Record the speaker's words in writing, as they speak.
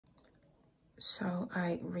So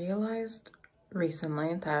I realized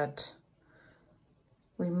recently that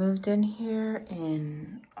we moved in here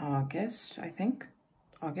in August, I think.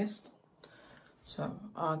 August. So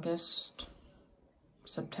August,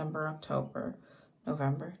 September, October,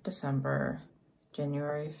 November, December,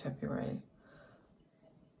 January, February,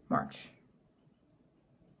 March.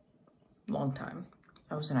 Long time.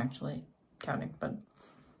 I wasn't actually counting, but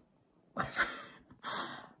whatever.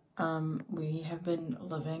 We have been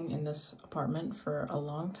living in this apartment for a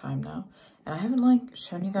long time now, and I haven't like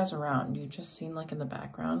shown you guys around. You've just seen like in the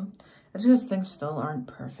background. It's because things still aren't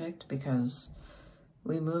perfect because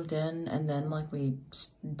we moved in and then like we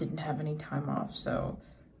didn't have any time off, so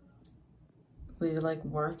we like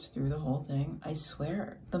worked through the whole thing. I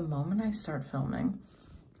swear, the moment I start filming,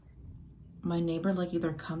 my neighbor like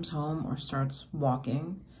either comes home or starts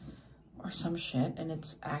walking or some shit, and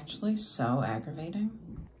it's actually so aggravating.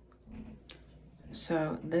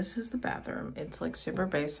 So this is the bathroom. It's like super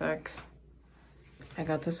basic. I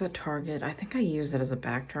got this at Target. I think I used it as a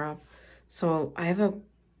backdrop. So I have a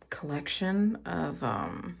collection of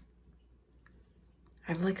I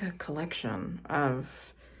have like a collection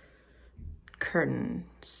of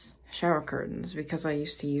curtains, shower curtains, because I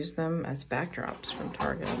used to use them as backdrops from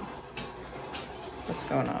Target. What's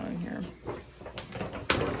going on in here?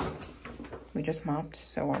 We just mopped,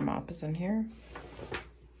 so our mop is in here.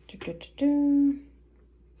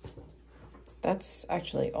 That's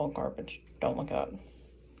actually all garbage. Don't look at it.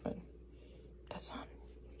 But that's not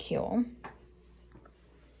cute.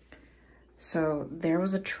 So there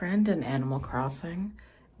was a trend in Animal Crossing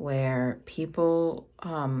where people,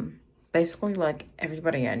 basically like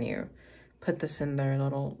everybody I knew, put this in their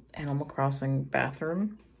little Animal Crossing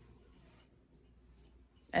bathroom.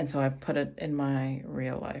 And so I put it in my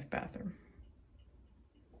real life bathroom.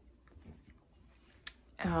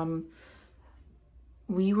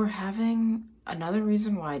 We were having, another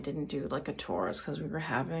reason why I didn't do like a tour is because we were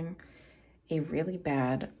having a really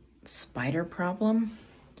bad spider problem.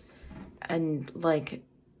 And like,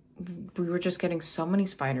 we were just getting so many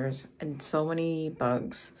spiders and so many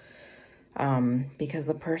bugs. Because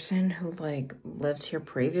the person who like lived here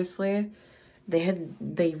previously, they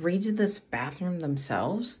redid this bathroom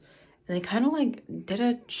themselves. And they kind of like did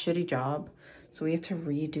a shitty job. So we have to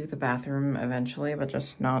redo the bathroom eventually, but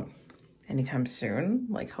just not anytime soon,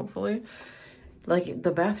 like hopefully. Like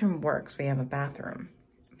the bathroom works, we have a bathroom,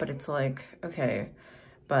 but it's like, okay,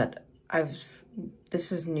 but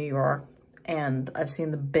this is New York and I've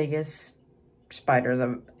seen the biggest spiders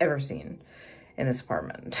I've ever seen in this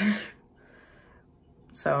apartment.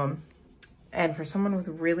 So, and for someone with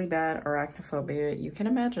really bad arachnophobia, you can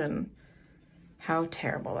imagine how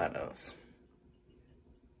terrible that is.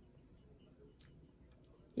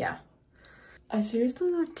 Yeah. I seriously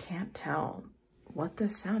like can't tell what the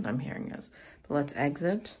sound I'm hearing is. But let's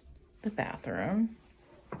exit the bathroom.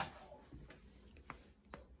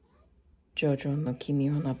 Jojo no Kimi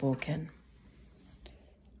wo na Boken.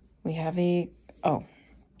 We have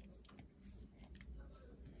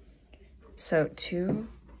so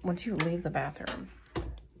once you leave the bathroom,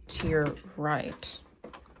 to your right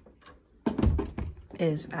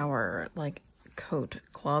is our like coat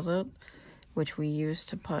closet, which we use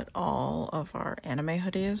to put all of our anime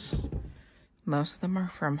hoodies. Most of them are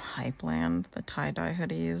from Hypeland, the tie-dye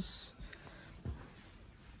hoodies.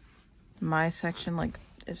 My section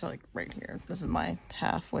is like right here. This is my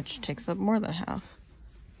half, which takes up more than half.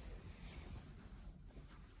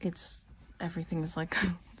 Everything is like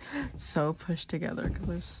so pushed together because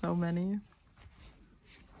there's so many.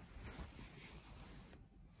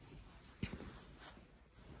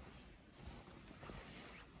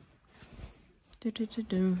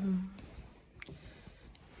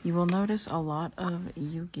 You will notice a lot of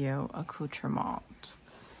Yu-Gi-Oh accoutrements,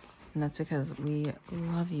 and that's because we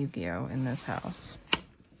love Yu-Gi-Oh in this house.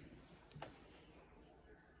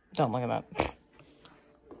 Don't look at that.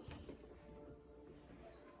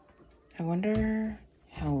 I wonder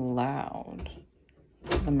how loud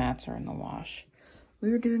the mats are in the wash. We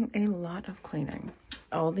were doing a lot of cleaning.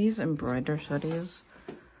 All these embroidered hoodies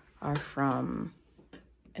are from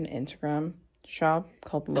an Instagram shop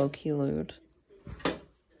called Loki Lude.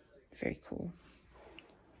 Very cool.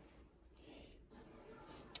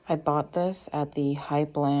 I bought this at the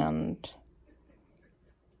Hypeland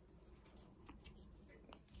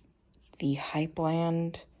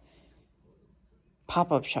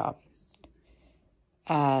pop-up shop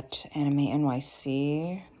at Anime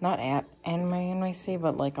NYC. Not at Anime NYC,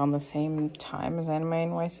 but like on the same time as Anime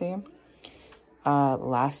NYC.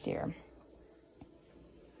 Last year.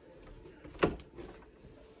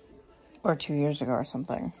 Or 2 years ago or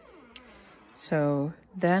something. So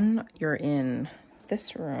Then you're in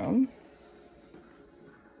this room.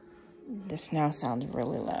 This now sounds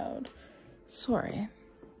really loud. Sorry.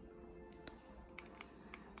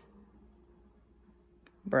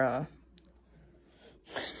 Bruh.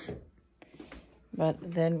 But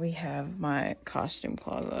then we have my costume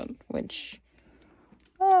closet, which...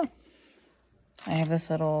 I have this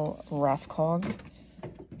little Roscog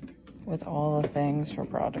with all the things for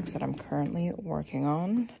projects that I'm currently working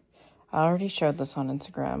on. I already showed this on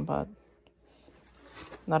Instagram, but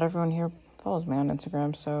not everyone here follows me on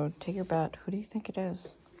Instagram, so take your bet. Who do you think it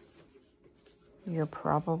is? You're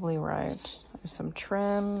probably right. There's some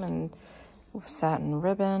trim and satin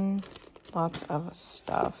ribbon, lots of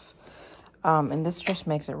stuff. And this just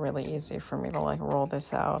makes it really easy for me to like roll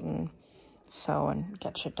this out and sew and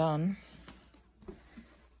get shit done.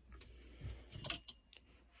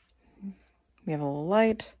 We have a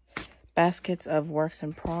light, baskets of works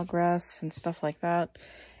in progress and stuff like that.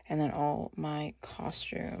 And then all my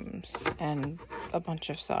costumes and a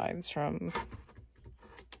bunch of sides from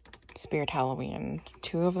Spirit Halloween.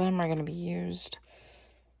 2 of them are going to be used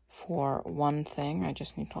for one thing. I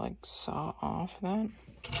just need to like saw off that.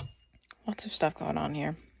 Lots of stuff going on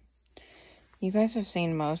here. You guys have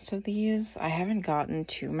seen most of these. I haven't gotten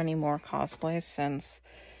too many more cosplays since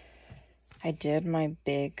I did my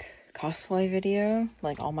big cosplay video,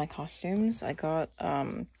 like all my costumes. I got,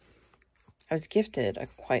 I was gifted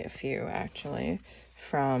quite a few, actually,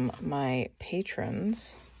 from my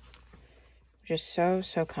patrons, which is so,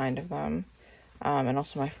 so kind of them. And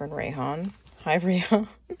also my friend Rayhan. Hi, Rayhan.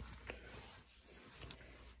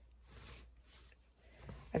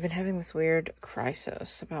 I've been having this weird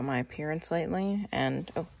crisis about my appearance lately, and,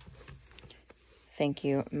 oh, thank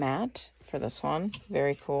you, Matt, for this one.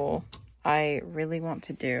 Very cool. I really want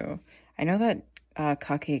to do, I know that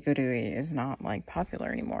kakegurui is not, like, popular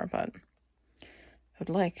anymore, but I would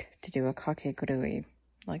like to do a kakegurui,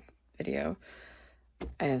 like, video.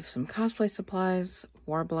 I have some cosplay supplies,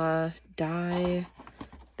 Warbler, dye,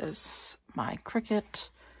 there's my Cricut.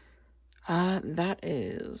 That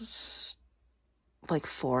is like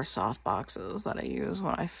 4 soft boxes that I use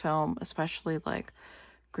when I film, especially like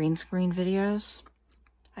green screen videos.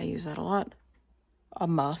 I use that a lot. A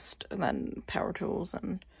must, and then power tools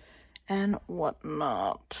and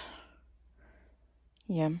whatnot.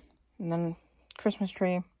 Yeah, and then Christmas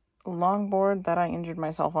tree, a longboard that I injured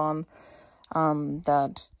myself on.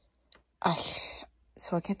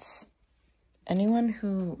 So it gets, anyone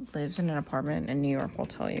who lives in an apartment in New York will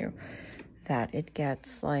tell you that it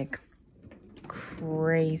gets like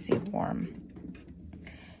crazy warm.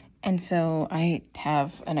 And so I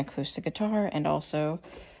have an acoustic guitar and also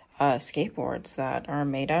skateboards that are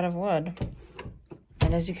made out of wood.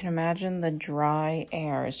 And as you can imagine, the dry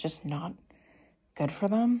air is just not good for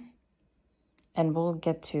them. And we'll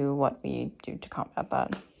get to what we do to combat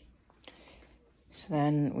that. So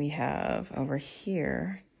then we have over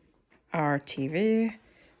here our TV.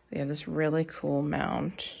 We have this really cool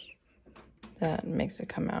mount that makes it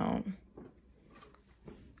come out.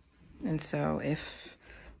 And so if,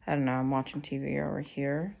 I don't know, I'm watching TV over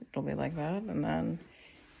here, it'll be like that. And then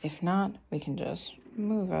if not, we can just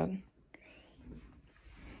move it.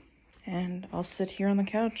 And I'll sit here on the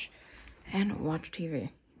couch and watch TV.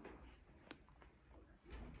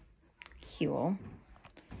 Cool.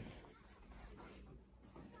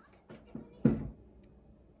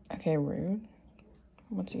 Okay, rude.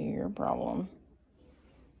 What's your problem?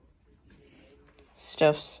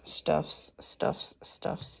 Stuffs.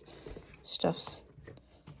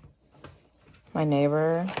 My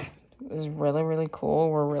neighbor is really, really cool.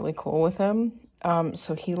 We're really cool with him.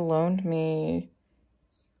 So he loaned me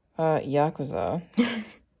Yakuza,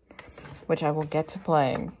 which I will get to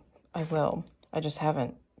playing. I will. I just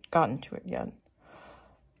haven't gotten to it yet.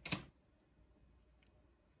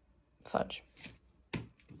 Fudge.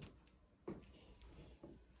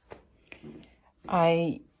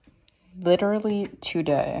 I literally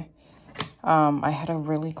today, I had a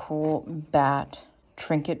really cool bat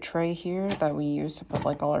trinket tray here that we use to put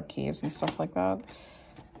like all our keys and stuff like that.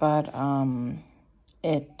 But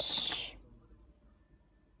it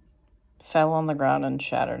fell on the ground and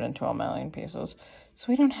shattered into a million pieces. So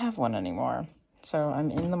we don't have one anymore. So I'm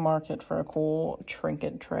in the market for a cool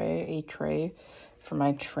trinket tray, a tray for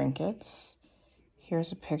my trinkets.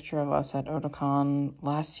 Here's a picture of us at Otakon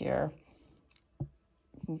last year.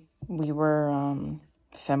 We were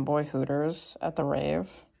femboy hooters at the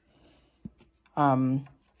rave.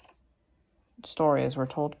 Stories were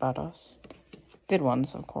told about us. Good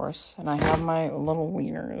ones, of course. And I have my little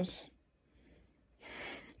wieners.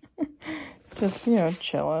 Just, you know,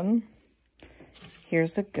 chilling.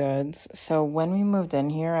 here's the goods. So when we moved in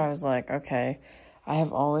here, I was like, okay, I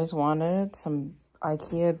have always wanted some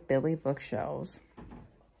IKEA Billy bookshelves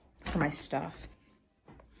for my stuff.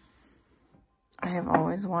 I have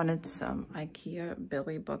always wanted some IKEA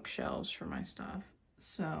Billy bookshelves for my stuff.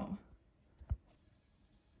 So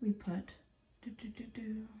we put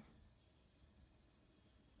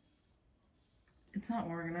It's not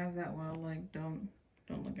organized that well. Like, don't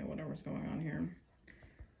look at whatever's going on here.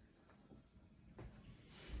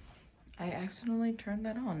 I accidentally turned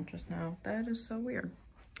that on just now. That is so weird.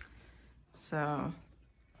 So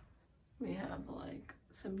we have like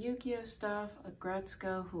some Yu-Gi-Oh stuff, a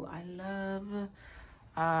Gretzko, who I love.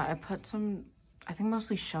 I put some, I think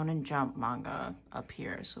mostly Shonen Jump manga up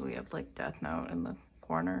here. So we have like Death Note in the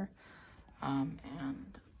corner, and a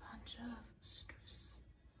bunch of stuffs.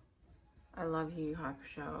 I love Yu Yu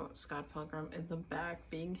Hakusho, Scott Pilgrim in the back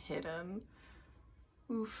being hidden.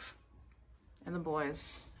 Oof. And the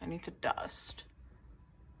boys, I need to dust.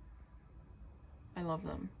 I love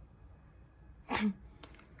them.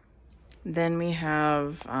 Then we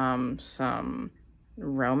have some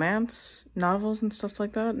romance novels and stuff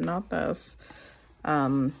like that. Not this.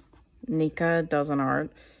 Nika does an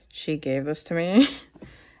art. She gave this to me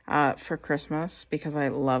for Christmas because I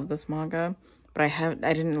love this manga, but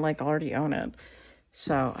I didn't like already own it,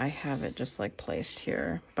 so I have it just like placed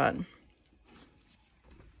here. But I'm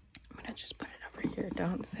gonna just put it over here.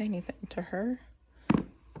 Don't say anything to her.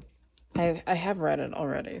 I have read it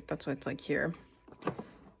already. That's why it's like here.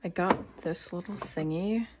 I got this little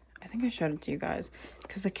thingy. I think I showed it to you guys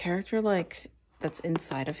because the character like that's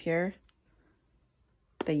inside of here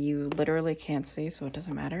that you literally can't see, so it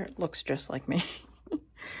doesn't matter. It looks just like me.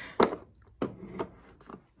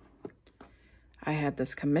 I had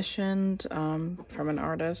this commissioned from an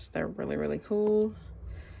artist. They're really, really cool.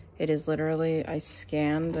 It is literally, I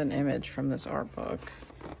scanned an image from this art book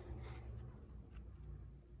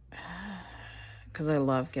because I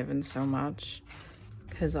love Given so much.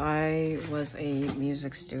 Because I was a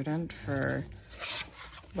music student for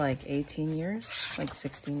like 18 years, like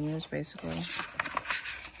 16 years basically.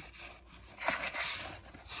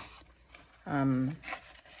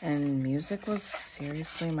 And music was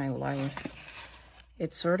seriously my life.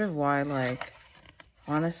 It's sort of why, like,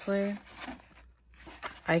 honestly,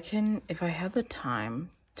 I can, if I had the time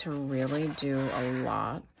to really do a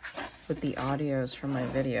lot with the audios from my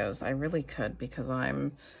videos, I really could, because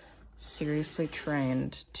I'm seriously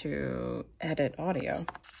trained to edit audio.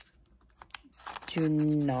 Do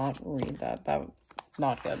not read that. That,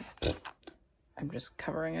 not good. I'm just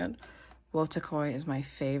covering it. Wotakoi is my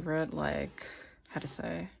favorite, like, how to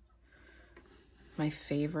say, my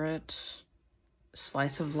favorite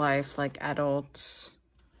slice of life, like adults.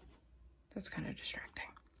 That's kind of distracting.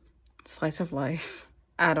 Slice of life,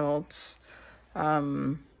 adults,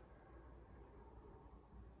 manga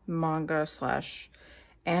slash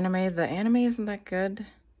anime. The anime isn't that good.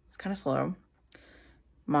 It's kind of slow.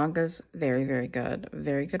 Manga's very, very good.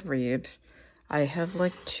 Very good read. I have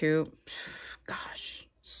like two, gosh,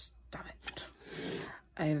 stop it.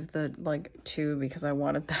 I have the like two because I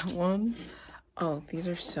wanted that one. Oh, these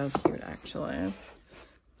are so cute actually.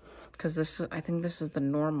 Because this, I think this is the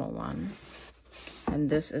normal one. And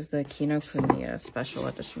this is the Kinokuniya special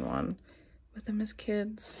edition one. With them as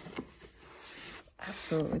kids.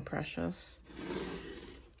 Absolutely precious.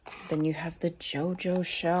 Then you have the JoJo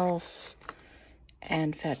shelf.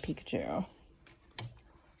 And Fat Pikachu.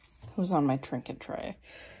 Who's on my trinket tray.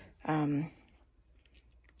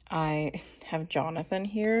 I have Jonathan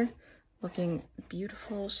here. Looking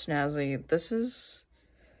beautiful, snazzy. This is,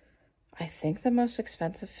 I think, the most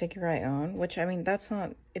expensive figure I own. Which, I mean, that's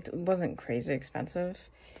not, it wasn't crazy expensive.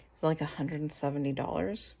 It's like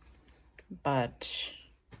 $170. But,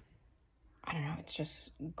 I don't know, it's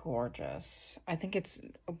just gorgeous. I think it's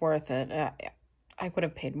worth it. I would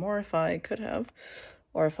have paid more if I could have.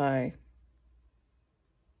 Or if I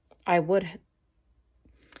would.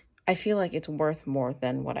 I feel like it's worth more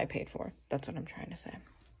than what I paid for. That's what I'm trying to say.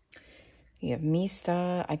 You have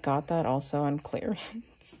Mista. I got that also on clearance.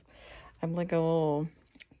 I'm like a little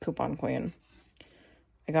coupon queen.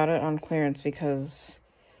 I got it on clearance because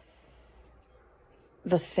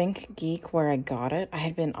the Think Geek where I got it, I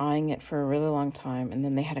had been eyeing it for a really long time, and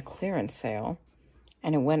then they had a clearance sale,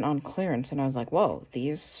 and it went on clearance, and I was like, whoa,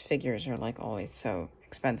 these figures are like always so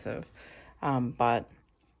expensive. But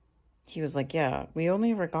he was like, yeah, we only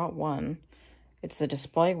ever got one. It's the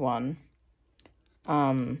display one.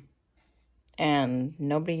 And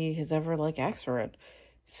nobody has ever like asked for it.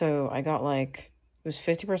 So I got like, it was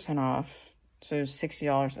 50% off. So it was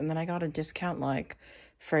 $60. And then I got a discount like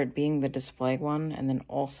for it being the display one. And then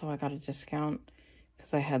also I got a discount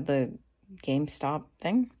because I had the GameStop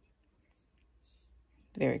thing.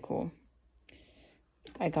 Very cool.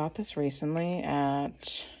 I got this recently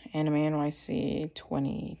at Anime NYC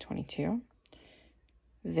 2022.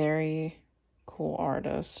 Very cool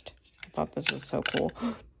artist. I thought this was so cool.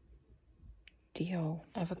 Dio.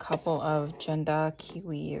 I have a couple of Jenda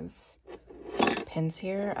Kiwis pins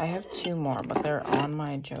here. I have 2 more, but they're on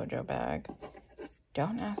my JoJo bag.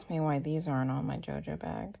 Don't ask me why these aren't on my JoJo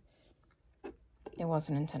bag. It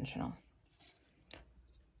wasn't intentional.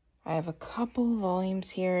 I have a couple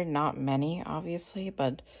volumes here, not many, obviously,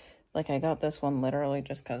 but like I got this one literally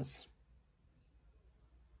just because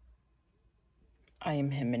I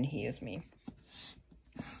am him and he is me.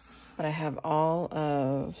 But I have all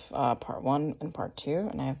of part 1 and part 2,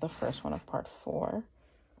 and I have the first one of part 4.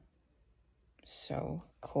 So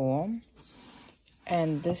cool.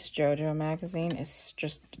 And this JoJo magazine is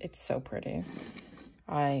just, it's so pretty.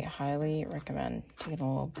 I highly recommend taking a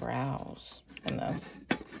little browse in this.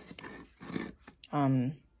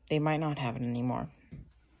 They might not have it anymore.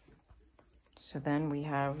 So then we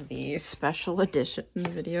have the special edition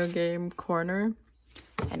video game corner.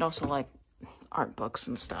 And also like art books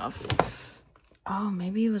and stuff. Oh,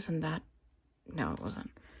 maybe it was in that. No, it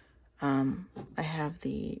wasn't. I have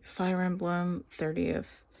the Fire Emblem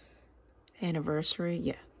 30th anniversary.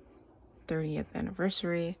 Yeah. 30th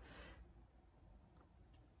anniversary.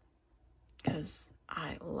 Because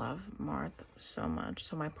I love Marth so much.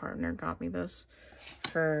 So my partner got me this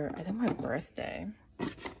for, I think, my birthday.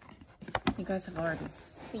 You guys have already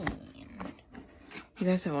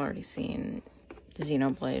seen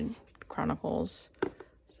Xenoblade Chronicles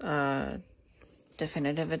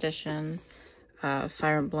Definitive Edition,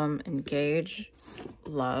 Fire Emblem Engage,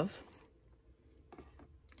 love.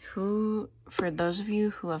 Who, for those of you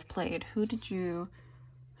who have played, who do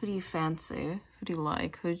you fancy? Who do you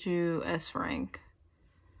like? Who did you S rank?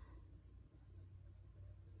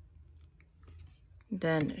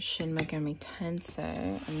 Then Shin Megami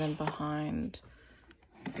Tensei, and then behind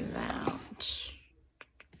that,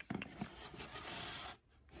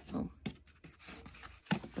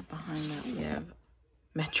 behind that we have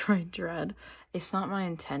Metroid Dread. It's not my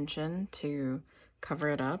intention to cover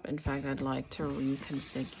it up. In fact, I'd like to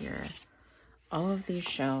reconfigure all of these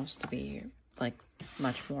shelves to be like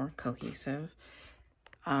much more cohesive.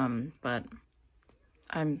 But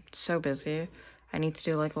I'm so busy. I need to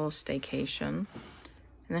do like a little staycation.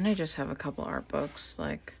 And then I just have a couple art books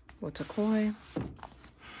like Wotakoi,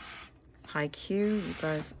 Haikyuu. You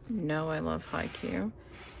guys know I love Haikyuu.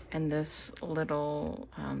 And this little,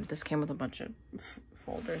 this came with a bunch of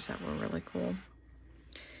folders that were really cool.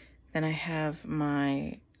 Then I have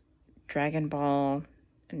my Dragon Ball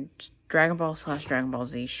 / Dragon Ball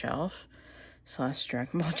Z shelf /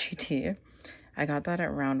 Dragon Ball GT. I got that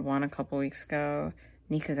at round 1 a couple weeks ago.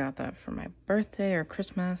 Nika got that for my birthday or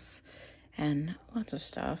Christmas, and lots of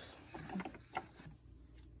stuff.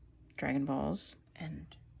 Dragon Balls and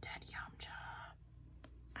Dead Yamcha.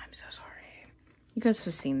 I'm so sorry. You guys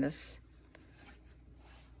have seen this.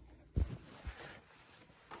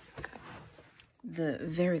 The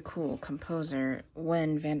very cool composer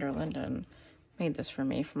Wen van der Linden made this for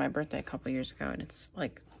me for my birthday a couple years ago, and it's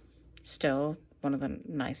like still one of the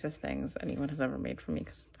nicest things anyone has ever made for me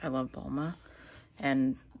because I love Bulma.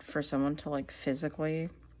 And for someone to like physically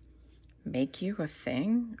make you a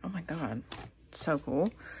thing, oh my god, so cool.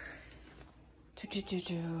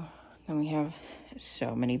 Then we have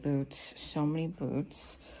so many boots.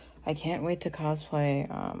 I can't wait to cosplay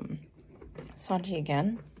Sanji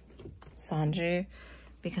again.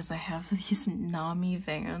 Because I have these Nami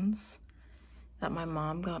Vans that my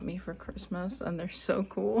mom got me for Christmas, and they're so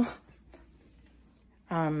cool.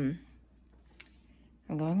 I'm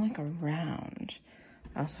going like around.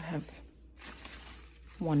 I also have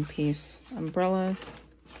One Piece umbrella,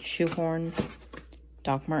 shoehorn,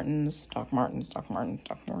 Doc Martens.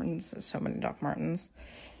 There's so many Doc Martens.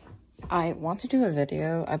 I want to do a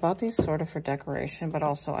video. I bought these sort of for decoration, but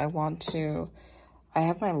also I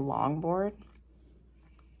have my longboard.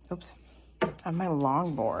 Oops. I have my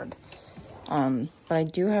longboard. But I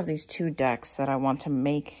do have these 2 decks that I want to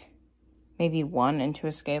make maybe one into a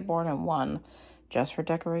skateboard and one just for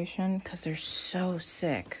decoration because they're so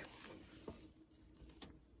sick.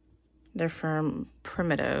 They're from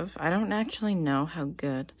Primitive. I don't actually know how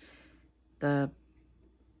good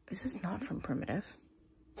Is this not from Primitive?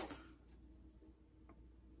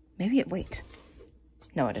 Wait.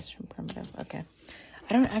 No, it is from Primitive. Okay.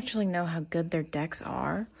 I don't actually know how good their decks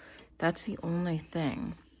are. That's the only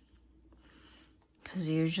thing. Because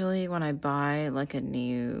usually when I buy like a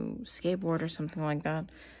new skateboard or something like that,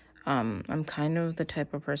 I'm kind of the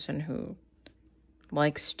type of person who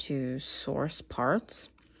likes to source parts.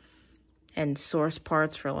 And source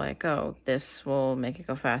parts for like, oh, this will make it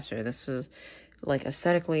go faster. This is like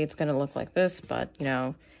aesthetically, it's gonna look like this, but you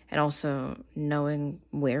know, and also knowing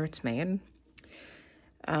where it's made.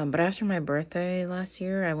 But after my birthday last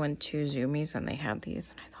year, I went to Zoomies and they had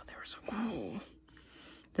these, and I thought they were so cool.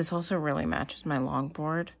 This also really matches my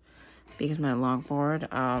longboard because my longboard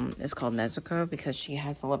is called Nezuko because she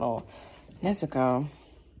has a little Nezuko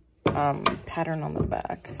pattern on the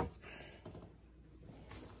back.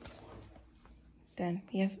 Then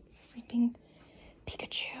we have sleeping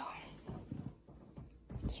Pikachu.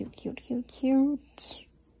 Cute, cute, cute, cute.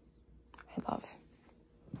 I love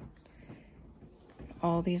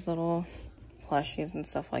all these little plushies and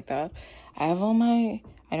stuff like that. I have all my,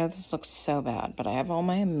 I know this looks so bad, but I have all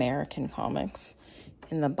my American comics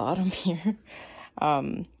in the bottom here.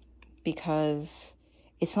 Because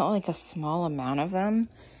it's not like a small amount of them.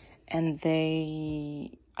 And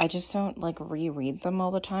I just don't like reread them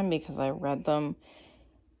all the time because I read them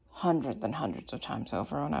hundreds and hundreds of times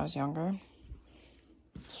over when I was younger.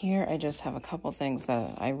 Here I just have a couple things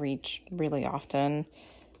that I read really often.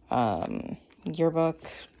 Yearbook,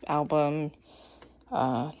 album,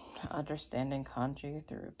 understanding kanji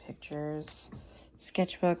through pictures,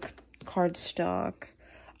 sketchbook, cardstock.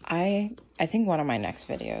 I think one of my next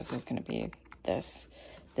videos is going to be this.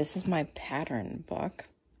 This is my pattern book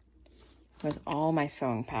with all my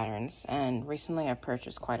sewing patterns, and recently I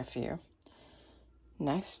purchased quite a few.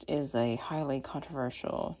 Next is a highly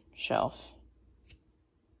controversial shelf.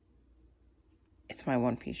 It's my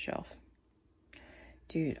One Piece shelf.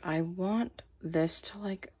 Dude, I want this to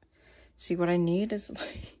like, see what I need is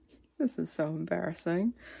like, this is so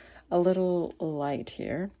embarrassing. A little light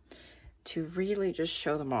here to really just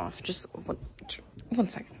show them off. Just one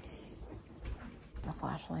second. A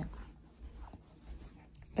flashlight.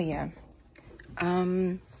 But yeah.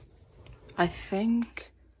 I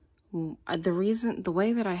think the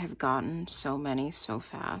way that I have gotten so many so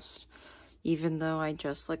fast, even though I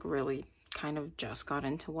just like really kind of just got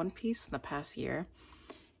into One Piece in the past year,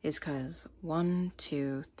 is because 1,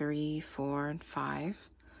 2, 3, 4, and 5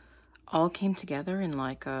 all came together in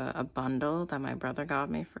like a bundle that my brother got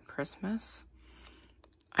me for Christmas.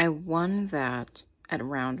 I won that at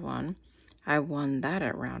round 1. I won that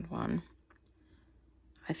at round 1.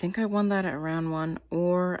 I think I won that at round 1,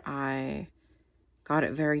 or I got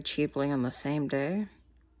it very cheaply on the same day.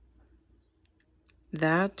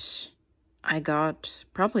 That I got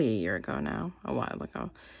probably a year ago now, a while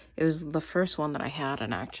ago. It was the first one that I had,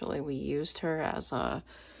 and actually we used her as to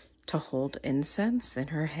hold incense in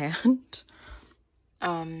her hand.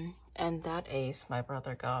 And that ace my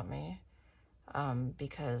brother got me,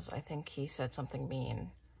 because I think he said something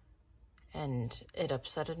mean and it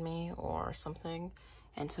upsetted me or something.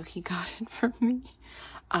 And so he got it for me.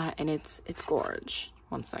 And it's gorge.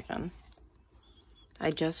 One second.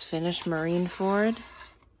 I just finished Marineford.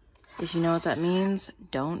 If you know what that means,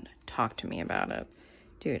 don't talk to me about it.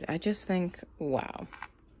 Dude, I just think, wow.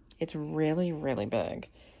 It's really, really big.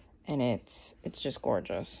 And it's just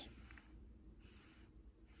gorgeous.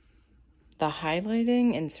 The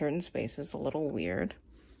highlighting in certain spaces is a little weird.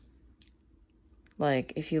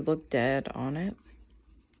 Like, if you look dead on it,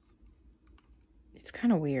 it's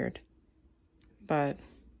kind of weird, but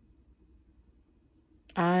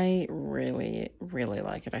I really, really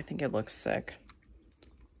like it. I think it looks sick.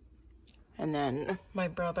 And then my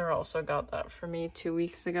brother also got that for me 2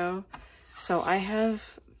 weeks ago. So I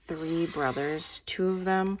have 3 brothers. 2 of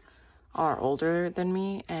them are older than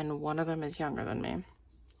me, and 1 of them is younger than me.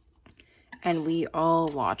 And we all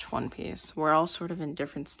watch One Piece. We're all sort of in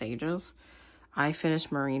different stages. I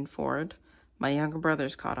finished Marineford. My younger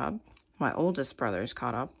brother's caught up. My oldest brother's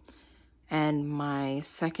caught up. And my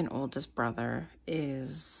second oldest brother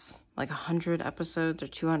is like 100 episodes or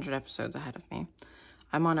 200 episodes ahead of me.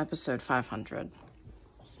 I'm on episode 500.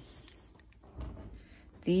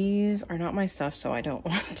 These are not my stuff, so I don't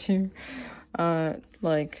want to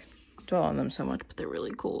like dwell on them so much, but they're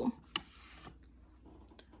really cool.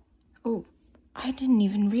 Oh, I didn't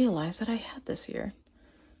even realize that I had this here.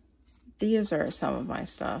 These are some of my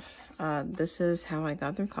stuff. This is how I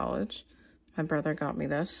got through college. My brother got me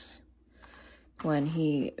this when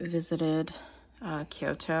he visited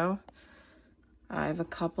Kyoto. I have a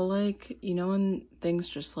couple, like, you know when things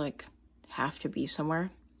just like have to be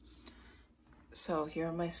somewhere? So here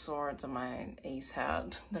are my swords and my ace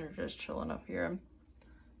hat that are just chilling up here.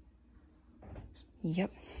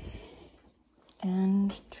 Yep.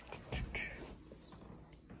 And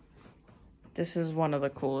this is one of the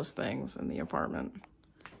coolest things in the apartment.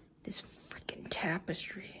 This freaking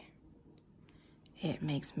tapestry. It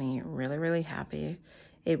makes me really, really happy.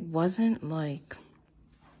 It wasn't like,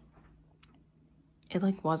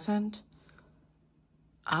 wasn't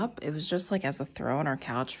up. It was just like as a throw on our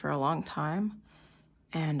couch for a long time.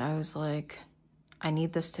 And I was like, I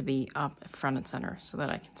need this to be up front and center so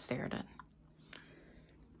that I can stare at it.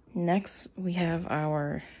 Next, we have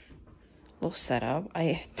our little setup.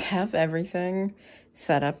 I have everything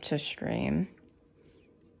set up to stream.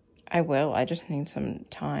 I just need some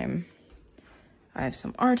time. I have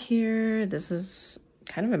some art here. This is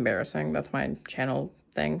kind of embarrassing. That's my channel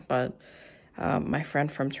thing, but my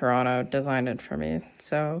friend from Toronto designed it for me.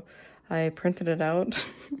 So I printed it out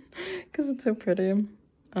because it's so pretty.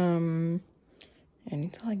 I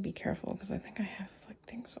need to like be careful because I think I have like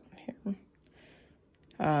things on here.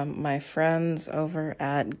 My friends over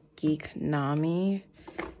at Geek Nami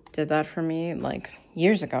did that for me like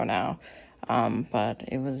years ago now. But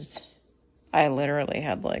I literally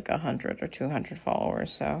had like 100 or 200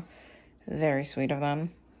 followers, so very sweet of them.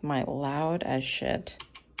 My loud as shit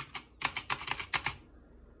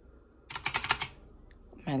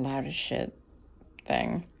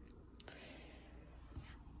thing.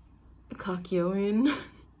 Kakyoin.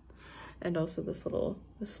 And also this little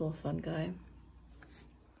fun guy.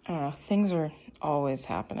 I don't know, things are always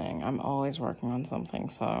happening. I'm always working on something,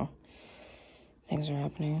 so things are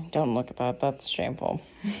happening. Don't look at that, that's shameful.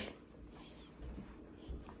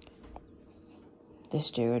 This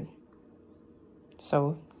dude,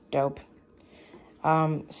 so dope.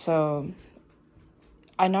 So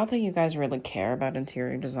I know that you guys really care about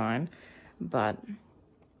interior design, but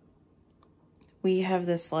we have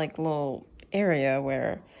this like little area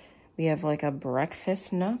where we have like a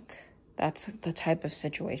breakfast nook. That's the type of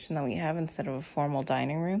situation that we have instead of a formal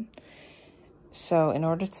dining room. So in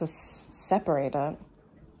order to separate it, I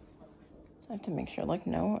have to make sure like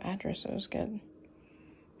no addresses get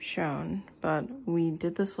shown, but we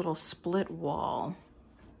did this little split wall,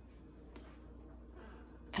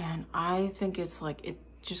 and I think it's like, it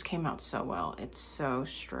just came out so well. It's so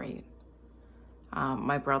straight.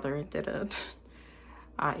 My brother did it.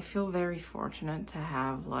 I feel very fortunate to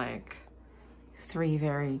have like 3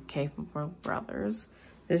 very capable brothers.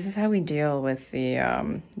 This is how we deal with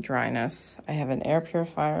the dryness. I have an air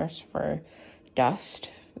purifier for dust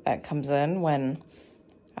that comes in when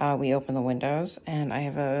we open the windows, and I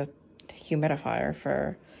have a humidifier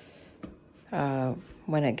for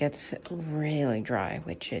when it gets really dry,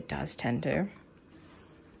 which it does tend to.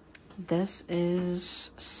 This is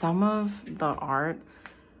some of the art.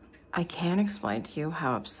 I can't explain to you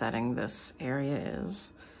how upsetting this area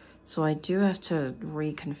is, so I do have to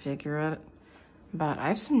reconfigure it, but I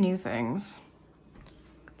have some new things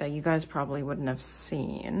that you guys probably wouldn't have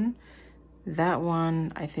seen. That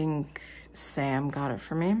one, I think Sam got it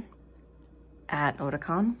for me at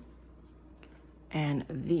Otakon. And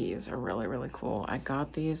these are really, really cool. I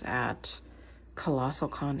got these at Colossal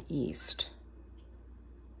Con East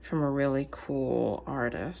from a really cool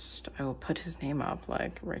artist. I will put his name up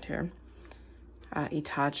like right here.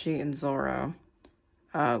 Itachi and Zoro.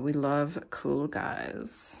 We love cool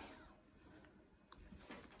guys.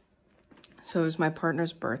 So it was my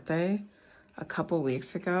partner's birthday a couple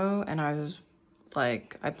weeks ago, and I was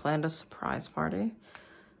like, I planned a surprise party,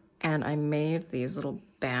 and I made these little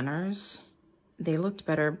banners. They looked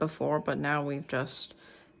better before, but now we've just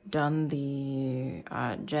done the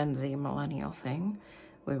Gen Z millennial thing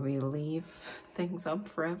where we leave things up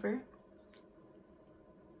forever.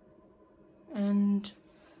 And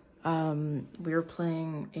we were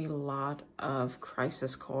playing a lot of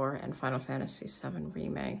Crisis Core and Final Fantasy VII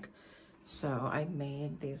Remake. So I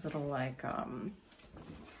made these little like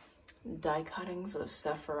die cuttings of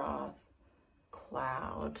Sephiroth,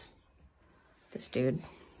 Cloud, this dude,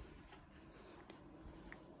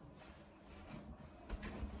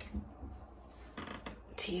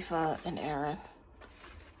 Tifa, and Aerith,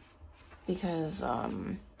 because how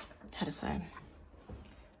to say,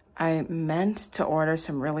 I meant to order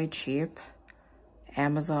some really cheap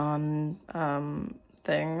Amazon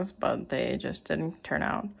things, but they just didn't turn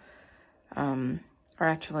out. Or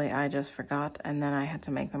actually, I just forgot, and then I had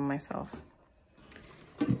to make them myself.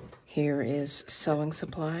 Here is sewing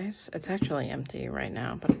supplies. It's actually empty right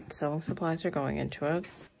now, but sewing supplies are going into it.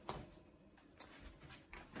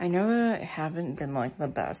 I know that I haven't been like the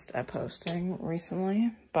best at posting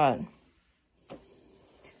recently, but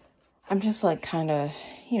I'm just like kind of,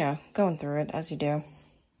 you know, going through it as you do.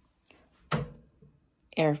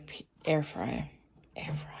 Air fryer.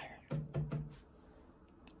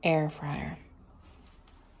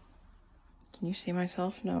 Can you see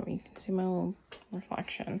myself? No, you can see my little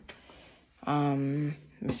reflection.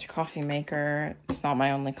 Mr. Coffee Maker. It's not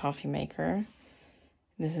my only coffee maker.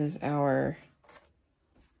 This is our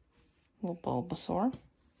little Bulbasaur.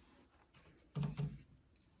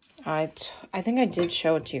 I think I did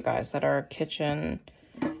show it to you guys that our kitchen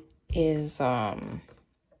is Pokemon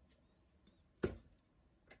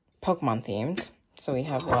themed. So we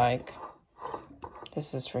have like,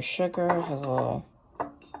 this is for Sugar, has a little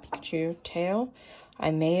Pikachu tail.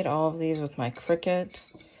 I made all of these with my Cricut,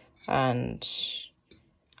 and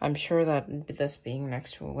I'm sure that this being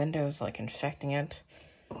next to a window is like infecting it.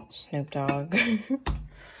 Snoop Dogg.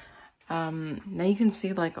 Now you can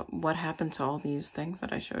see like what happened to all these things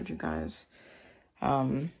that I showed you guys.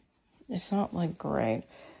 It's not like great.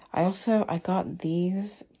 I got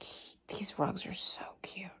these rugs are so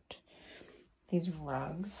cute. These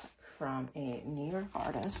rugs from a New York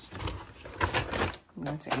artist. We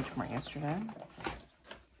went to H Mart yesterday.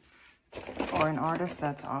 Or an artist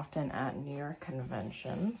that's often at New York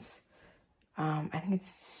conventions. I think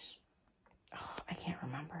it's, I can't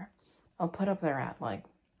remember. I'll put up their ad like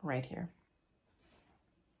right here.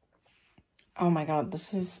 Oh my god,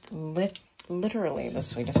 this is literally the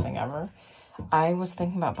sweetest thing ever. I was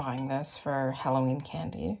thinking about buying this for Halloween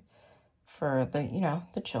candy for the, you know,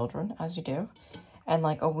 the children, as you do. And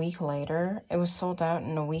like a week later, it was sold out,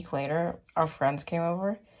 and a week later, our friends came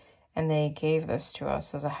over and they gave this to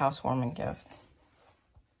us as a housewarming gift.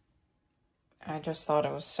 I just thought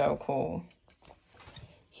it was so cool.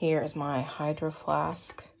 Here is my Hydro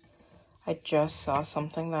Flask. I just saw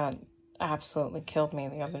something that absolutely killed me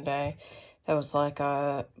the other day. That was like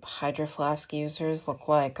Hydro Flask users look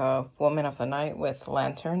like a woman of the night with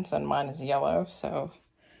lanterns, and mine is yellow, so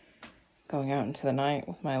going out into the night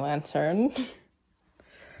with my lantern.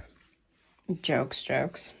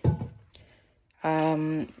 Jokes.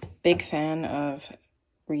 Big fan of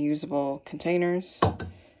reusable containers.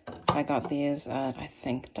 I got these at, I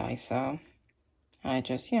think, Daiso. I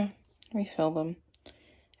just, yeah, refill them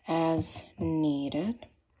as needed.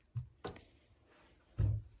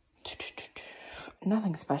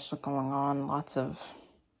 Nothing special going on. Lots of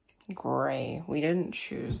gray. We didn't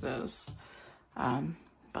choose this,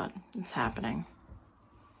 but it's happening.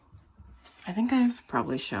 I think I've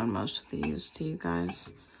probably shown most of these to you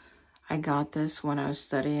guys. I got this when I was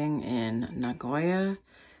studying in Nagoya,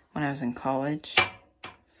 when I was in college.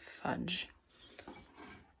 Fudge.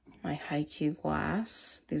 My Heyyo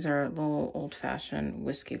glass. These are little old-fashioned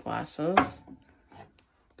whiskey glasses.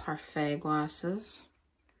 Parfait glasses.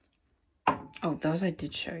 Oh, those I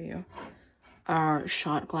did show you. Our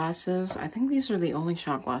shot glasses. I think these are the only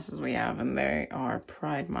shot glasses we have, and they are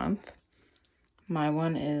Pride Month. My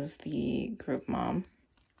one is the Group Mom.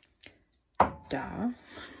 Duh.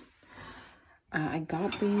 I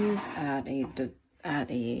got these at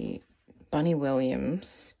a Bunny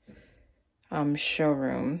Williams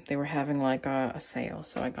showroom. They were having like a sale,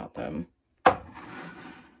 so I got them.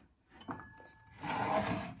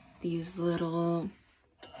 These little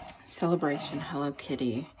Celebration Hello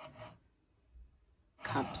Kitty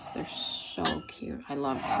cups. They're so cute. I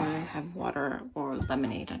love to have water or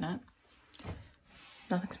lemonade in it.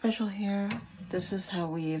 Nothing special here. This is how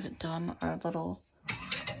we've done our little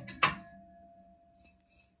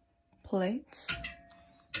plates.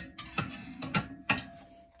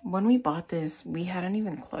 When we bought this, we hadn't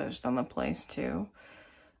even closed on the place too.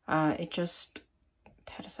 It just,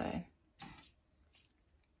 how to say,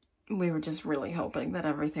 we were just really hoping that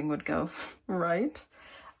everything would go right.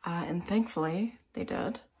 And thankfully, they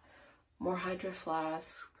did. More Hydro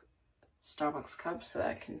Flask, Starbucks cups so that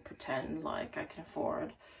I can pretend like I can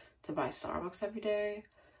afford to buy Starbucks every day.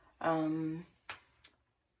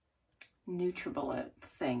 NutriBullet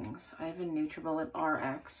things. I have a NutriBullet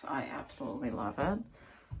RX. I absolutely love it.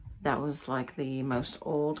 That was like the most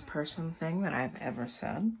old person thing that I've ever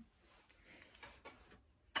said.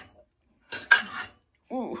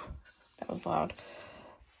 Ooh, that was loud.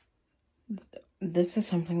 This is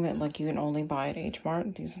something that like you can only buy at H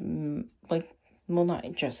Mart. These like, well, not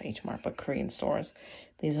just H Mart, but Korean stores.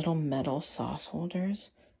 These little metal sauce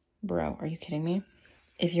holders. Bro, are you kidding me?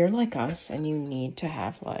 If you're like us and you need to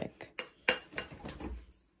have like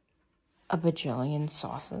a bajillion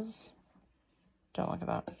sauces, don't look at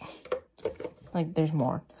that. Like, there's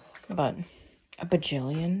more, but a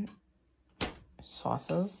bajillion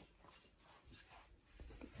sauces.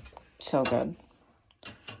 So good.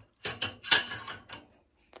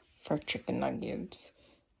 For chicken nuggets.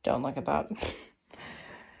 Don't look at that.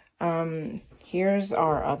 Here's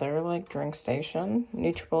our other, like, drink station.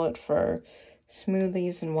 NutriBullet for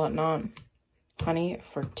smoothies and whatnot. Honey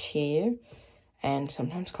for tea. And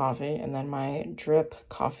sometimes coffee. And then my drip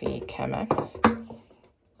coffee Chemex.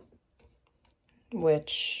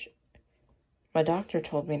 Which My doctor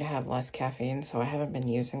told me to have less caffeine, so I haven't been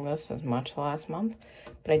using this as much the last month.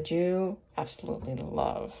 But I do absolutely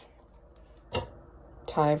love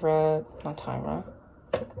Tia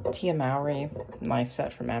Mowry knife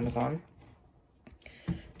set from Amazon.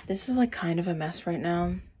 This is like kind of a mess right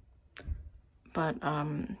now, but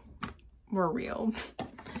we're real.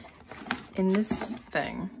 In this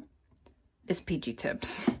thing is PG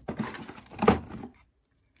tips.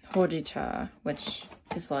 Hojicha, which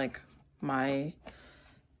is like my...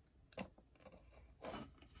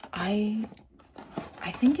 I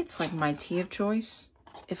think it's like my tea of choice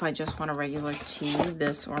if I just want a regular tea,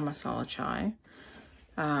 this or masala chai.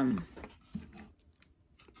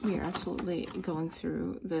 We are absolutely going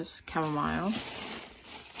through this chamomile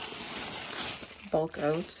bulk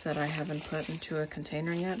oats that I haven't put into a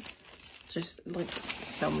container yet. Just like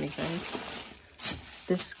so many things.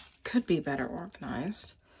 This could be better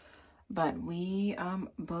organized, but we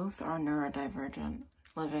both are neurodivergent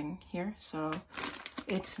living here, so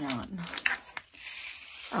it's not.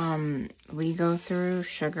 We go through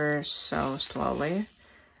sugar so slowly.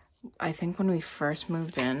 I think when we first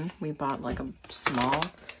moved in, we bought like a small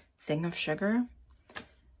thing of sugar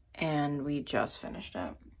and we just finished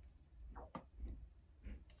it.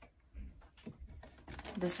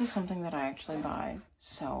 This is something that I actually buy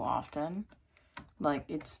so often. Like,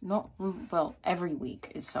 it's not, well, every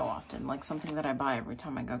week is so often. Like, something that I buy every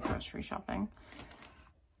time I go grocery shopping.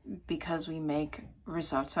 Because we make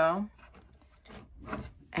risotto.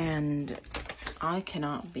 And I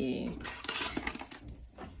cannot be...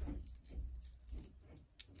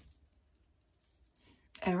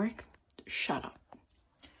 Eric, shut up.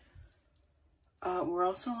 We're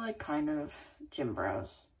also, like, kind of gym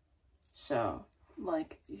bros. So,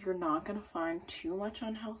 like, you're not gonna find too much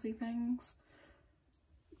unhealthy things.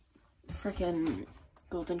 Freaking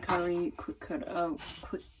golden curry, quick cook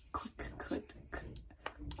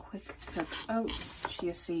oats,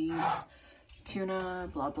 chia seeds, tuna,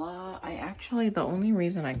 blah blah. The only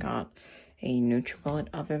reason I got a NutriBullet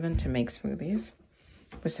other than to make smoothies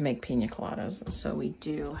was to make pina coladas. So we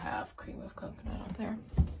do have cream of coconut up there.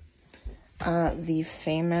 The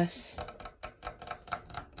famous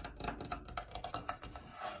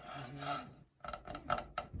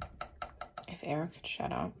if Eric could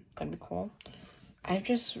shut up, that'd be cool. I have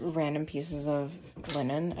just random pieces of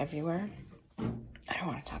linen everywhere. I don't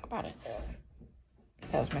want to talk about it.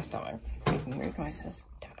 That was my stomach making weird noises.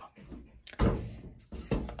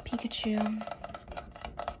 Pikachu.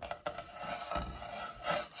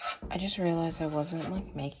 I just realized I wasn't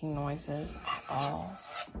like making noises at all.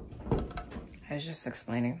 I was just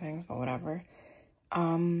explaining things, but whatever.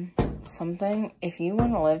 If you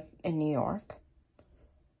want to live in New York,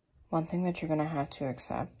 one thing that you're going to have to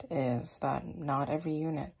accept is that not every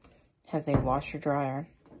unit has a washer dryer.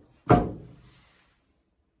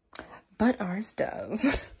 But ours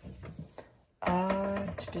does.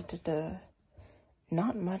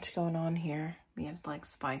 Not much going on here. We have like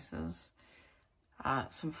spices,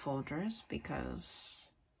 some folders because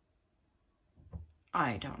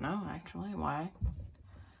I don't know actually why.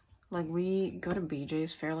 Like we go to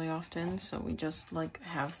BJ's fairly often, so we just like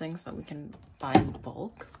have things that we can buy in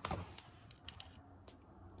bulk.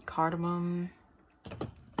 Cardamom.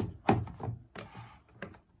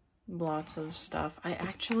 Lots of stuff. I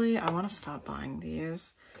want to stop buying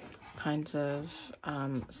these kinds of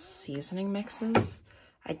seasoning mixes.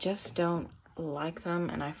 I just don't like them,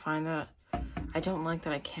 and I find that I don't like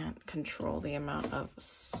that I can't control the amount of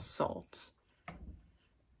salt.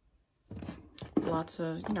 Lots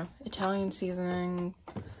of, you know, Italian seasoning.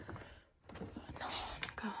 No,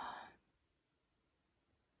 God.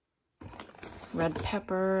 Red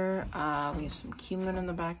pepper. We have some cumin in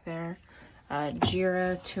the back there.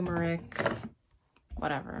 Jeera, turmeric,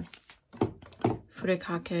 whatever.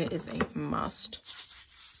 Furikake is a must.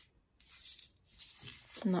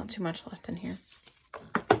 Not too much left in here.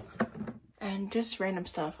 And just random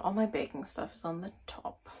stuff. All my baking stuff is on the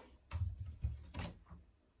top.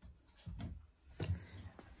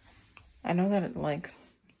 I know that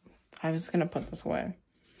I was gonna put this away,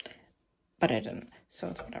 but I didn't, so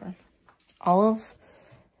it's whatever.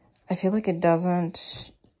 I feel like it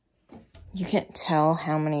doesn't, you can't tell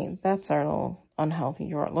how many, that's our little unhealthy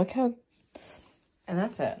yogurt. Look how, and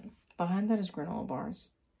that's it. Behind that is granola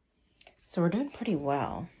bars. So we're doing pretty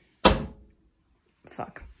well.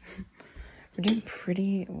 Fuck. We're doing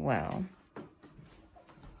pretty well.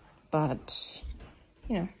 But,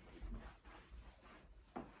 you know.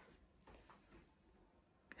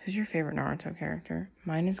 Who's your favorite Naruto character?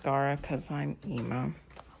 Mine is Gaara because I'm emo.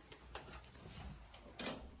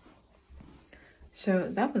 So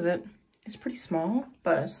that was it. It's pretty small,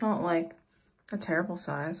 but it's not like a terrible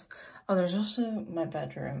size. Oh, there's also my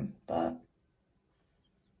bedroom, but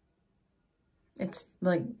it's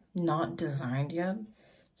like not designed yet.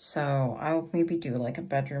 So I'll maybe do like a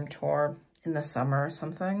bedroom tour in the summer or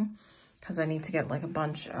something, because I need to get like a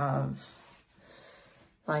bunch of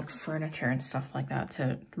like furniture and stuff like that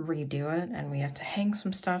to redo it, and we have to hang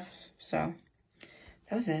some stuff. So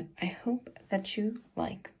that was it. I hope that you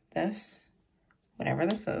like this, whatever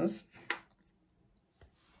this is.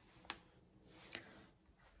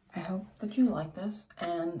 I hope that you like this,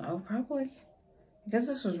 and I'll probably, because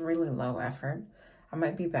this was really low effort, I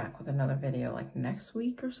might be back with another video like next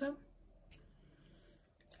week or so.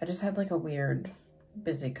 I just had like a weird,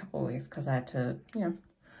 busy couple weeks because I had to, you know,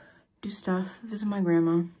 do stuff, visit my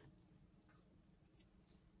grandma.